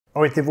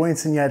Hoy te voy a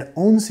enseñar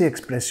 11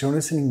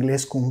 expresiones en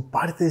inglés con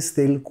partes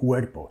del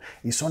cuerpo.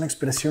 Y son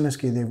expresiones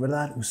que de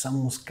verdad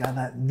usamos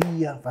cada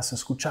día. Vas a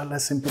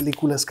escucharlas en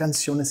películas,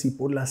 canciones y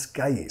por las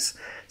calles.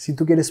 Si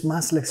tú quieres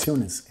más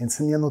lecciones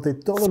enseñándote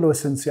todo lo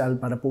esencial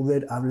para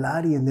poder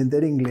hablar y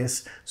entender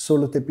inglés,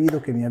 solo te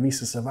pido que me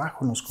avises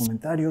abajo en los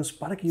comentarios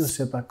para que yo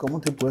sepa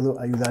cómo te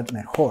puedo ayudar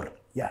mejor.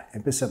 Ya,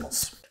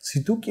 empecemos.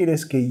 Si tú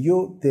quieres que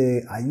yo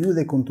te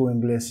ayude con tu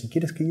inglés, si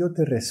quieres que yo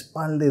te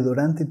respalde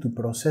durante tu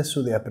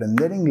proceso de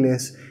aprender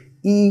inglés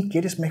y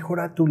quieres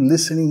mejorar tu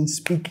listening,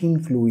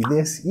 speaking,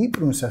 fluidez y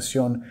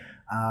pronunciación,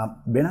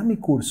 ven a mi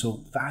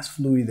curso Fast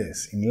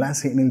Fluidez,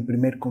 enlace en el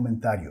primer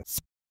comentario.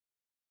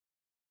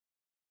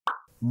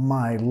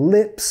 My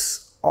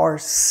lips are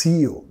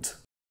sealed.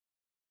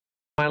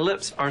 My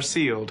lips are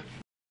sealed.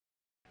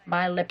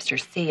 My lips are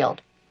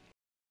sealed.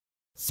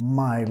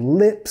 My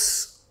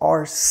lips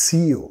are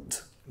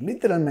sealed.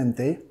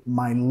 Literalmente,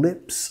 my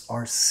lips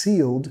are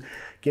sealed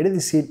quiere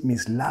decir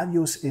mis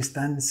labios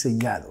están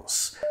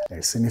sellados.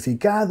 El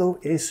significado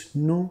es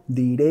no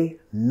diré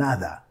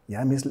nada.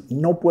 ¿Ya?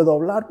 No puedo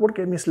hablar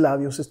porque mis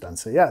labios están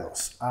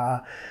sellados.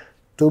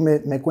 Tú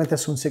me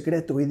cuentas un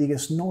secreto y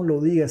digas no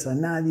lo digas a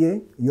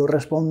nadie. Yo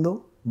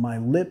respondo, my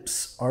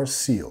lips are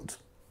sealed.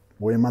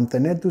 Voy a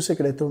mantener tu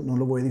secreto, no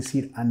lo voy a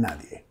decir a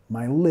nadie.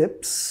 My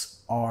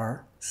lips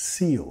are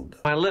sealed.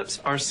 My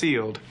lips are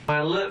sealed.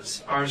 My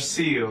lips are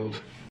sealed.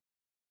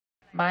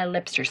 My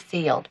lips are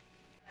sealed.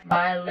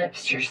 My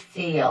lips are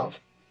sealed.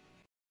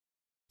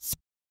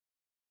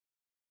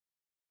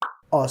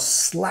 A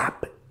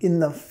slap in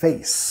the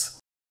face.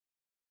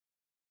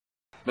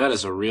 That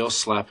is a real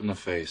slap in the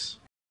face.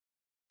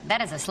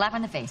 That is a slap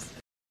in the face.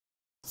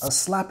 A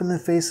slap in the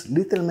face,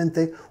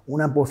 literalmente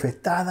una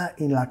bofetada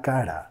en la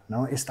cara,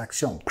 ¿no? Esta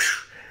acción.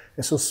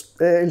 Eso es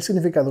el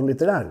significado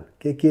literal.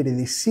 ¿Qué quiere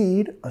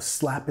decir a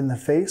slap in the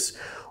face?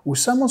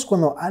 Usamos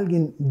cuando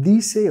alguien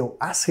dice o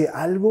hace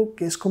algo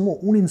que es como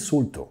un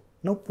insulto.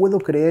 No puedo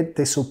creer,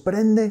 te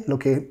sorprende lo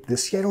que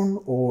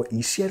dijeron o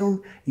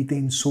hicieron y te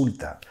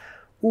insulta.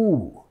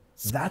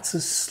 That's a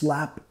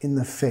slap in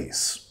the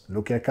face.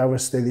 Lo que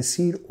acabas de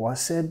decir o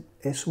hacer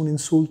es un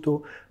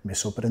insulto, me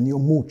sorprendió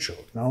mucho,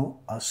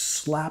 ¿no? A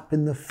slap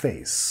in the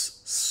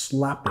face.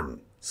 Slap in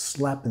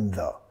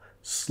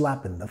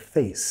the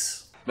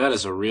face. That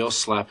is a real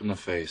slap in the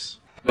face.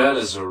 That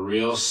is a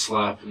real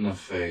slap in the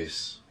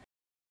face.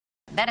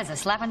 That is a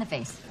slap in the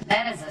face.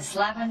 That is a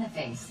slap in the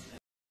face.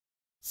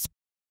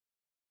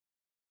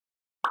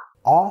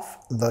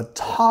 Off the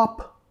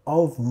top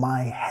of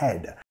my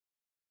head.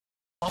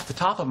 Off the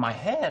top of my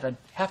head, I'd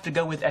have to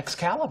go with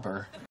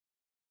Excalibur.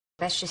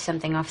 That's just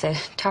something off the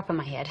top of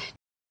my head.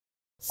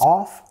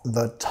 Off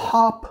the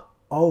top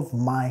of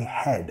my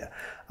head.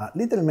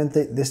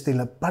 Literalmente desde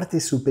la parte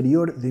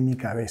superior de mi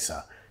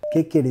cabeza.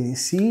 ¿Qué quiere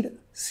decir?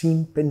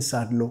 Sin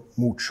pensarlo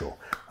mucho.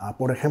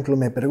 Por ejemplo,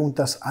 me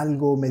preguntas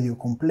algo medio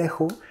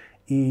complejo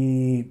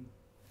y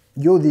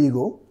yo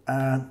digo,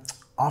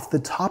 off the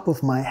top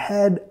of my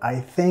head,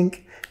 I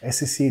think,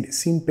 es decir,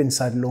 sin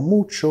pensarlo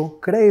mucho,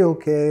 creo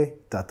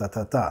que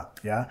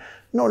 ¿ya?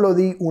 No lo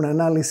di un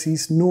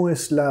análisis, no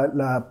es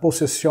la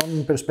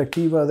posesión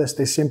perspectiva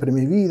desde siempre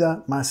mi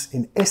vida, más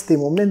en este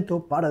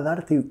momento para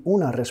darte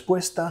una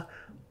respuesta,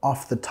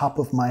 off the top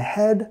of my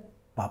head,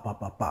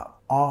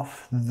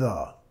 off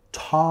the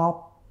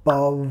top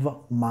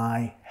of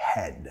my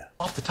head.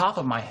 Off the top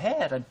of my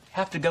head, I'd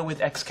have to go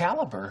with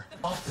Excalibur.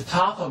 Off the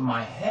top of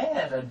my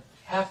head, I'd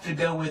have to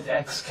go with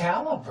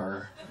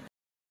Excalibur.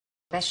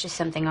 That's just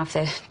something off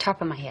the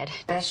top of my head.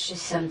 That's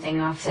just something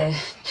off the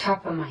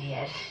top of my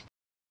head.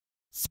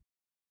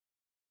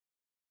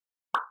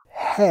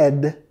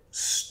 Head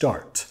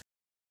start.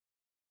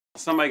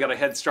 Somebody got a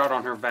head start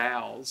on her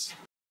vowels.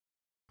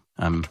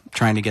 I'm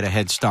trying to get a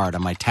head start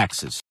on my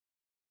taxes.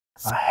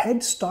 A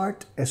head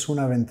start es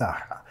una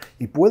ventaja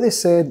y puede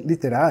ser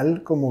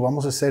literal como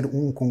vamos a hacer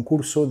un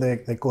concurso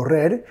de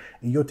correr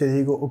y yo te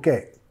digo, ok,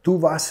 tú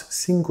vas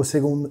 5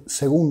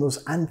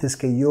 segundos antes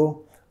que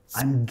yo.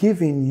 I'm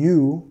giving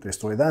you, te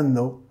estoy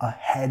dando a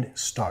head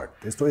start,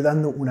 te estoy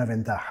dando una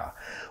ventaja.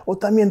 O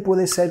también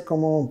puede ser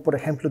como, por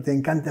ejemplo, te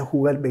encanta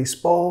jugar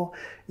béisbol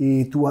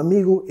y tu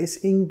amigo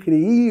es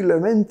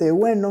increíblemente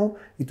bueno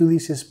y tú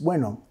dices,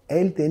 bueno,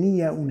 él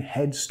tenía un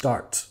head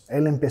start.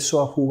 Él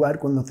empezó a jugar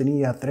cuando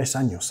tenía 3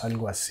 años,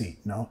 algo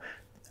así, ¿no?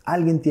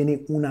 Alguien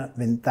tiene una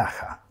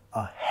ventaja,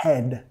 a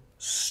head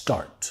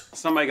start.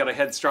 Somebody got a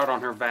head start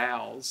on her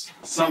vowels.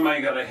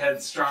 Somebody got a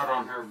head start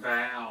on her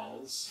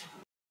vowels.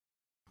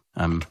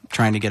 I'm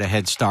trying to get a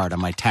head start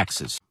on my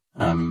taxes.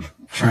 I'm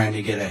trying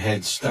to get a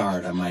head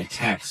start on my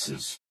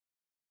taxes.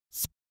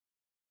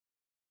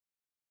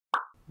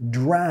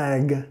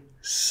 Drag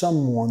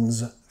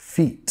someone's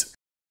feet.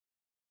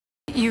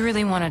 You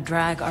really want to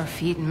drag our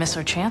feet and miss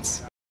our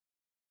chance?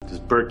 Does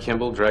Bert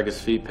Kimball drag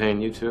his feet paying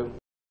you too?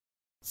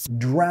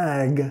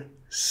 Drag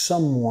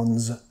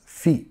someone's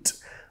feet.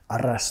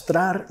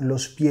 Arrastrar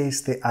los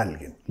pies de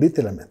alguien,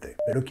 literalmente.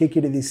 ¿Pero qué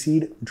quiere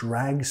decir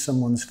drag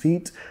someone's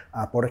feet?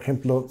 Por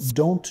ejemplo,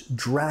 don't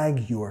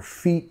drag your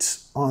feet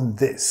on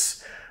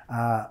this.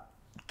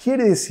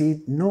 quiere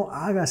decir no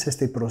hagas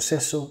este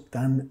proceso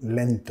tan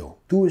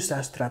lento. Tú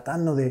estás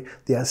tratando de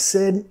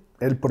hacer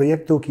el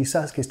proyecto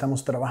quizás que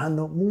estamos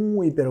trabajando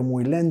pero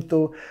muy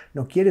lento,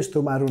 no quieres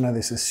tomar una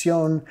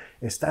decisión,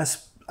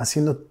 estás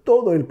haciendo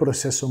todo el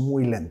proceso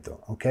muy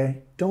lento, ¿ok?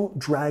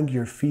 Don't drag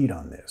your feet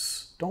on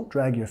this. Don't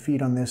drag your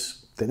feet on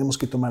this. Tenemos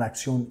que tomar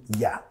acción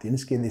ya.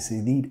 Tienes que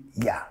decidir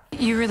ya.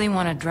 You really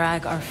want to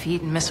drag our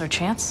feet and miss our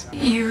chance?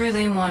 You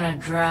really want to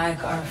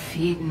drag our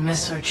feet and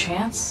miss our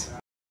chance?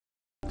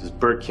 Does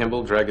Bert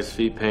Kimball drag his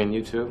feet paying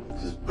you too?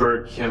 Does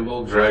Bert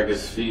Kimball drag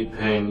his feet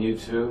paying you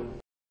too?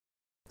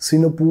 Si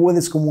no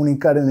puedes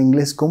comunicar en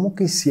inglés como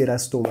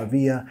quisieras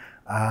todavía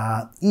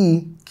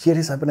y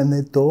quieres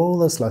aprender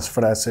todas las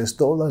frases,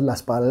 todas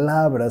las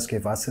palabras que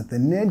vas a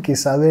tener que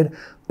saber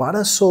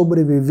para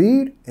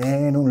sobrevivir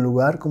en un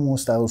lugar como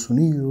Estados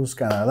Unidos,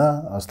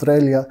 Canadá,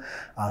 Australia,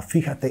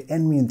 fíjate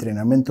en mi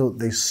entrenamiento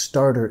de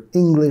Starter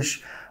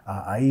English.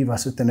 Ahí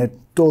vas a tener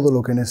todo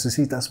lo que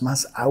necesitas,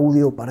 más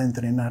audio para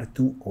entrenar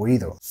tu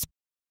oído.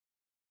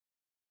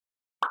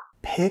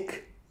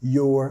 Pick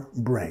your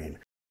brain.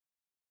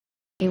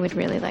 You would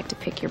really like to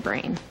pick your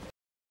brain.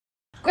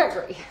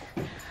 Gregory,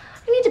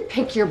 I need to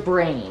pick your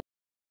brain.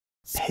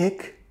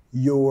 Pick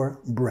your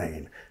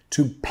brain.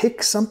 To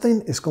pick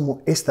something es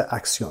como esta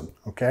acción,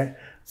 ¿ok?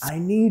 I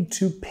need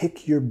to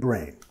pick your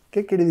brain.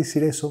 ¿Qué quiere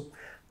decir eso?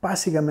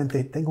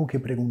 Básicamente tengo que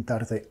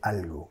preguntarte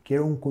algo.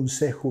 Quiero un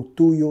consejo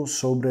tuyo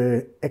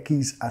sobre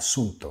X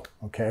asunto,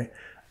 ¿ok?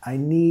 I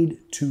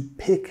need to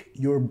pick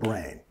your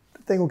brain.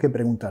 Tengo que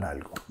preguntar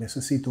algo.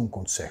 Necesito un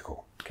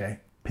consejo, ¿ok?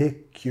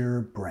 Pick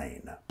your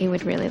brain. You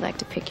would really like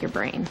to pick your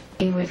brain.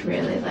 You would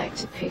really like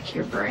to pick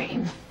your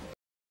brain.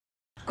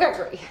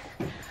 Gregory,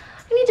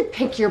 I need to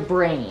pick your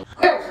brain.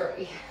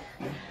 Gregory,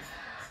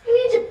 I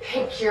need to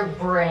pick your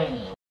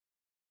brain.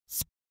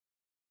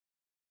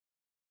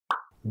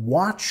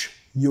 Watch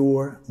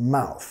your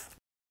mouth.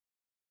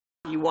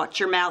 You watch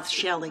your mouth,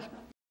 Shelley.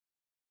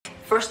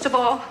 First of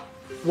all,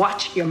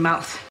 watch your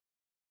mouth.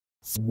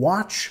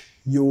 Watch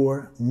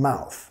your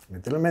mouth.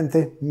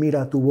 Literalmente,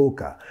 mira tu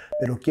boca.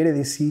 Pero quiere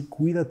decir,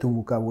 cuida tu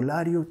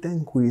vocabulario,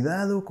 ten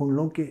cuidado con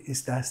lo que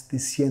estás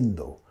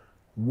diciendo.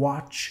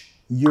 Watch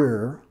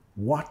your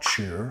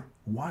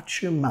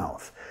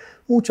mouth.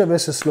 Muchas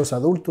veces los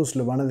adultos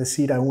le van a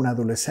decir a un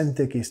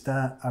adolescente que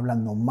está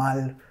hablando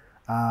mal,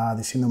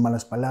 diciendo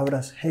malas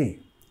palabras,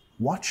 hey,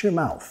 watch your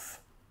mouth.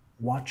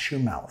 Watch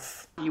your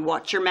mouth. You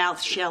watch your mouth,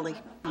 Shelley.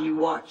 You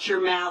watch your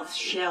mouth,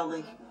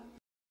 Shelley.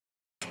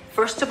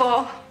 First of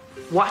all,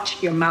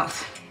 watch your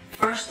mouth.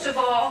 First of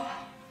all,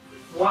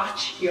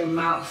 watch your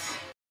mouth.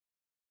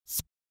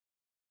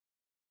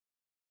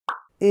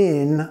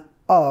 In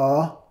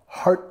a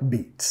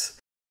heartbeat.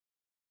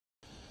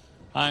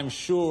 I'm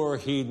sure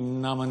he'd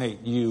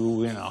nominate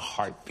you in a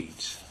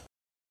heartbeat.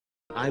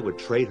 I would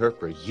trade her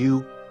for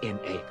you in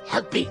a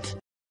heartbeat.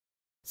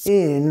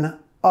 In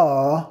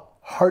a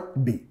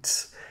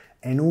heartbeat.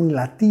 En un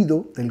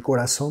latido del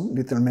corazón,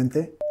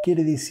 literalmente,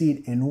 quiere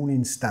decir en un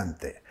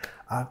instante.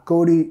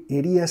 Cody,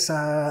 ¿irías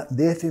a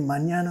DF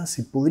mañana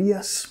si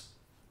podrías?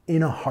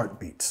 In a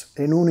heartbeat.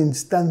 En un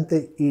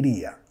instante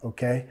iría,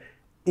 ¿ok?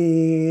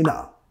 In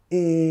a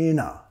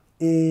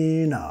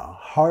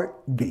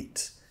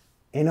heartbeat.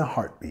 In a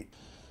heartbeat.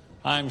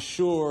 I'm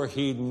sure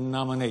he'd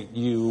nominate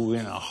you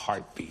in a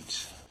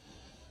heartbeat.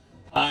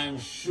 I'm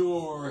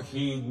sure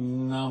he'd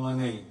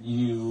nominate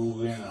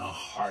you in a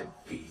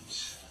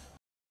heartbeat.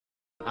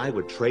 I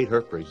would trade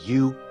her for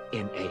you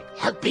in a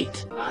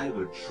heartbeat. I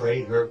would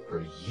trade her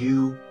for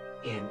you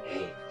in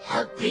a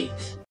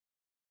heartbeat.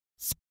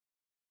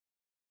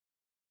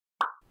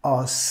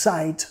 A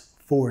sight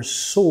for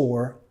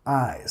sore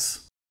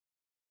eyes.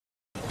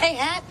 Hey,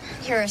 Hat,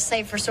 you're a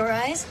sight for sore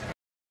eyes.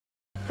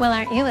 Well,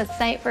 aren't you a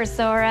sight for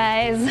sore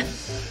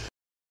eyes?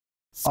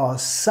 A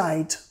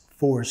sight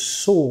for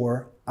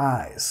sore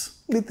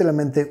eyes.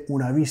 Literalmente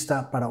una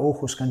vista para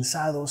ojos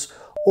cansados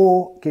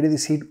o quiere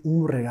decir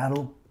un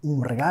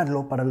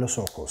regalo para los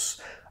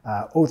ojos.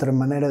 Otra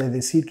manera de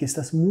decir que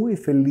estás muy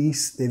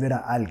feliz de ver a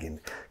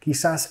alguien.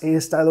 Quizás he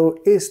estado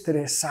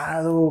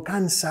estresado,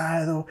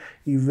 cansado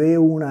y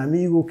veo un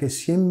amigo que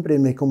siempre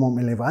me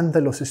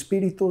levanta los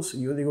espíritus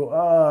y yo digo,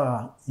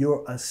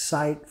 you're a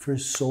sight for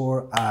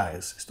sore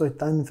eyes. Estoy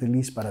tan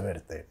feliz para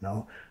verte,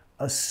 ¿no?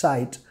 A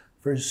sight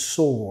for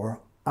sore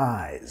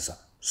eyes.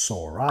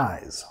 Sore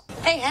eyes.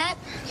 Hey, Hat,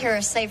 you're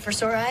a sight for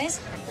sore eyes.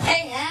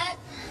 Hey, Hat,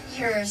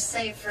 you're a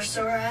sight for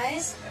sore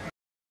eyes.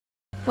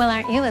 Well,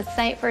 aren't you a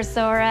sight for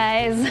sore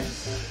eyes?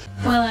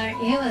 Well,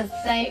 aren't you a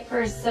sight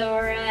for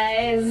sore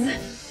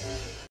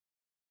eyes?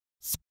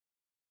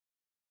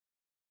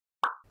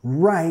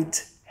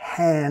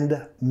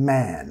 Right-hand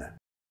man.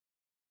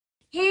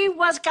 He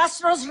was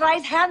Castro's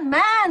right-hand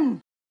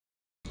man.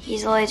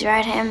 He's Lloyd's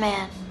right-hand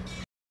man.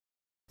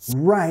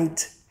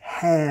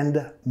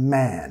 Right-hand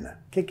man.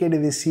 ¿Qué quiere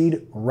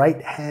decir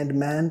right-hand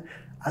man?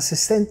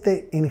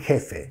 Asistente en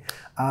jefe.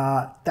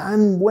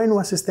 Tan bueno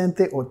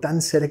asistente o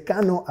tan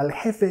cercano al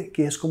jefe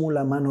que es como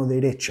la mano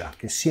derecha,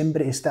 que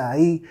siempre está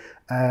ahí,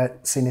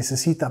 se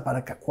necesita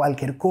para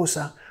cualquier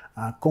cosa.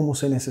 cómo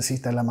se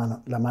necesita la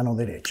mano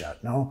derecha,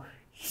 ¿no?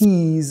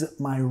 He's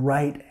my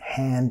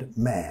right-hand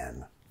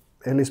man.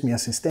 Él es mi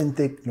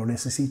asistente, lo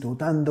necesito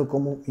tanto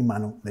como mi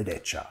mano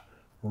derecha.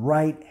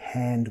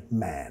 Right-hand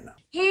man.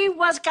 He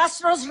was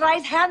Castro's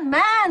right-hand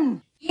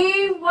man.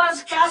 He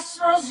was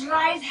Castro's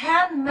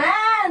right-hand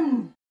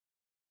man.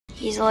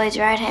 He's Lloyd's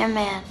right-hand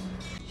man.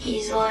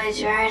 He's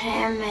Lloyd's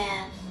right-hand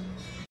man.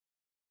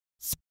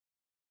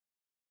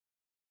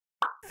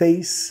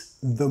 Face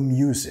the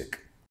music.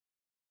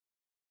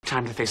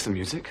 Time to face the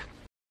music?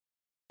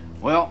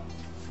 Well,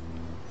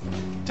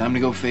 time to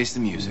go face the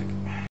music.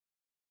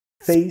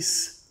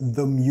 Face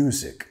the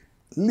music.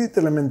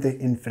 Literalmente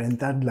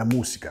enfrentar la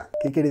música.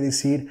 ¿Qué quiere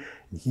decir?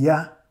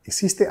 Ya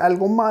hiciste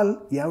algo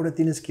mal y ahora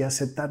tienes que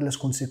aceptar las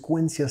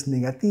consecuencias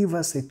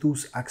negativas de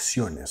tus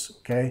acciones.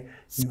 ¿Ok?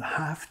 You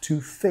have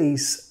to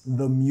face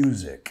the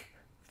music.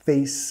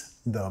 Face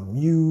the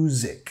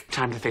music.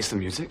 Time to face the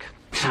music?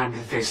 Time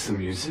to face the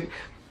music?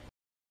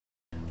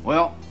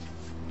 Well,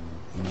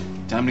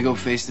 time to go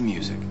face the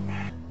music.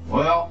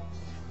 Well,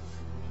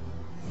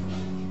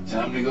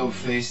 time to go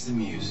face the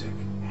music.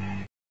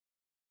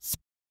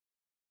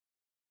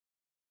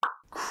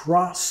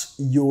 Cross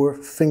your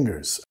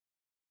fingers.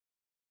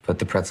 Put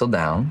the pretzel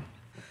down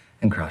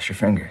and cross your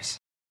fingers.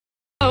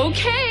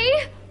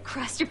 Okay,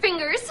 cross your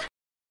fingers.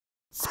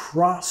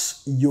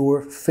 Cross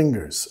your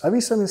fingers.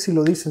 Avísame si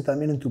lo dicen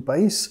también en tu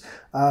país.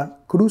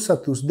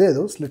 Cruza tus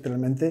dedos,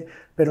 literalmente,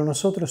 pero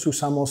nosotros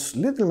usamos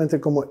literalmente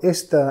como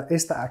esta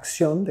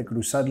acción de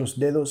cruzar los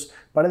dedos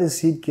para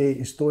decir que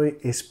estoy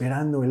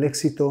esperando el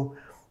éxito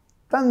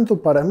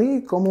tanto para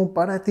mí como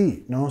para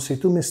ti, ¿no? Si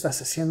tú me estás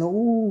diciendo,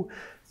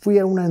 fui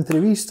a una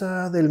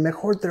entrevista del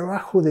mejor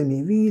trabajo de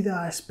mi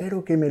vida,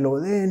 espero que me lo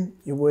den,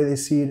 yo voy a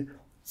decir,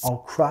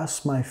 I'll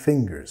cross my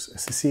fingers.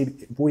 Es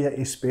decir, voy a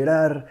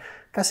esperar,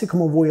 casi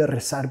como voy a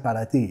rezar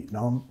para ti,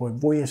 ¿no? Pues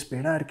voy a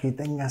esperar que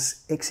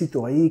tengas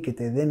éxito ahí, que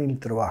te den el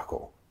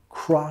trabajo.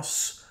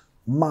 Cross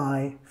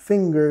my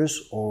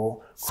fingers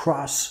o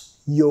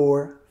cross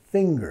your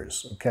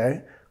fingers,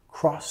 ¿ok?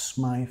 Cross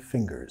my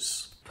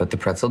fingers. Put the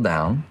pretzel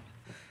down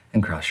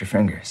and cross your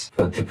fingers.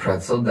 Put the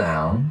pretzel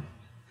down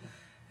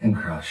and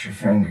cross your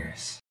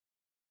fingers.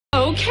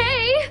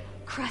 Okay,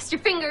 cross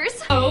your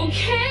fingers.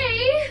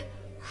 Okay,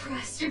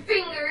 cross your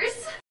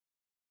fingers.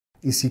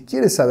 Y si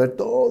quieres saber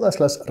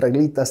todas las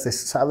reglitas de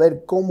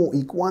saber cómo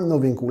y cuándo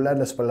vincular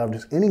las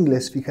palabras en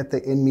inglés,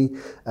 fíjate en mi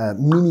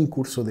mini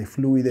curso de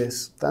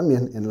fluidez,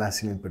 también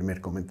enlace en el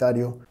primer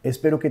comentario.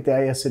 Espero que te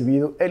haya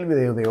servido el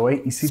video de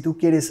hoy y si tú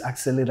quieres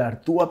acelerar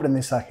tu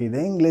aprendizaje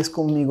de inglés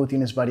conmigo,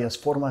 tienes varias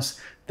formas.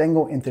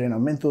 Tengo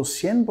entrenamientos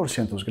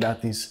 100%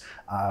 gratis,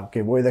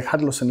 que voy a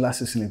dejar los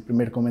enlaces en el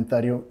primer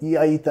comentario y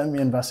ahí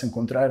también vas a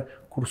encontrar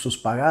cursos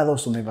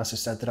pagados donde vas a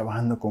estar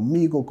trabajando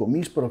conmigo, con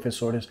mis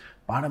profesores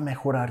para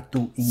mejorar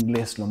tu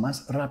inglés lo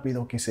más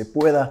rápido que se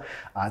pueda.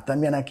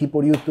 También aquí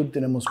por YouTube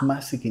tenemos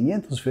más de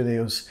 500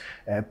 videos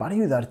para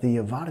ayudarte a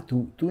llevar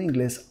tu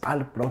inglés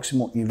al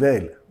próximo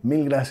nivel.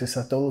 Mil gracias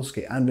a todos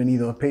que han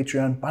venido a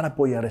Patreon para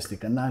apoyar este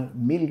canal.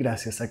 Mil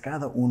gracias a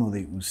cada uno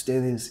de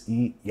ustedes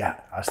y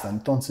ya, hasta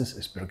entonces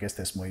espero que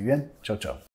estés muy bien. Chao, chao.